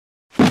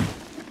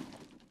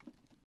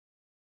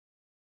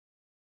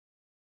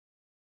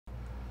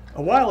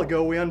A while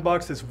ago, we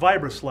unboxed this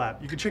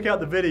Vibraslap. You can check out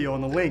the video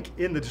on the link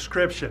in the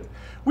description.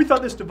 We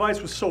thought this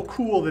device was so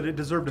cool that it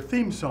deserved a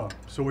theme song,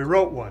 so we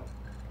wrote one.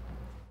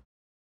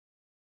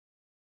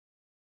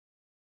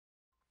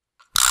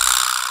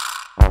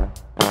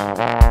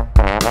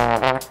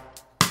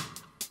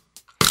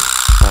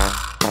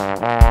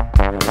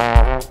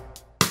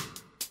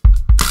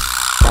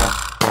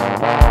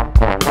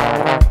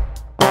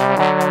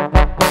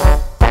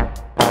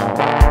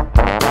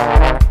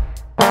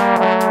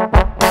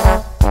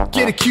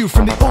 Get a cue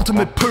from the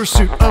ultimate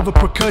pursuit of a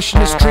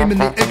percussionist dream in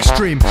the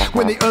extreme.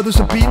 When the others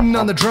are beating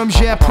on the drums,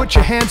 yeah, put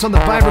your hands on the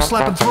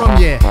Vibraslap and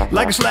thrum, yeah.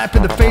 Like a slap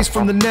in the face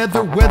from the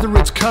nether, whether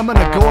it's coming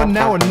or going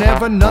now or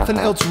never. Nothing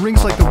else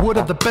rings like the wood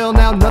of the bell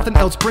now, nothing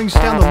else brings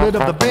down the lid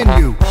of the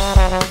venue.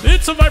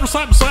 It's a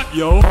Vibraslap and slap,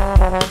 yo.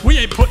 We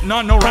ain't putting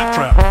on no rat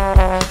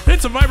trap.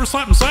 It's a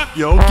Vibraslap and slap,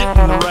 yo.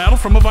 Getting the rattle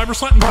from a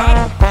Vibraslap and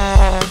paddle.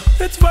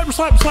 It's a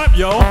Vibraslap and slap,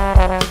 yo.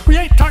 We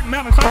ain't talking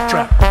about a clap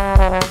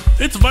trap.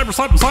 It's a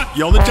Vibraslap and slap,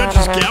 yo. The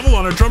judge's gavel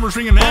on a drummer's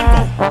ring and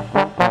anvil.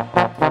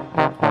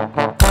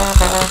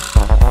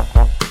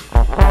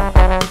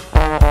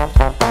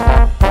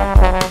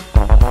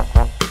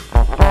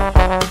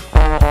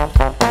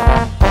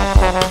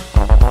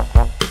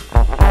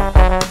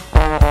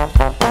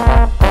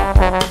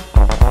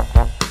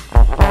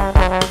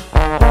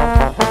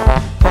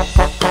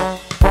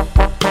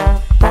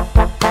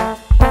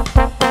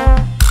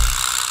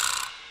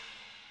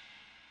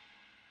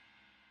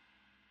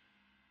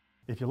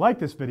 If you like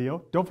this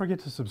video, don't forget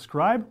to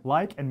subscribe,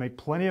 like, and make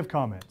plenty of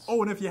comments.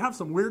 Oh, and if you have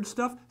some weird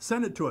stuff,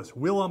 send it to us.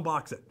 We'll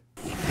unbox it.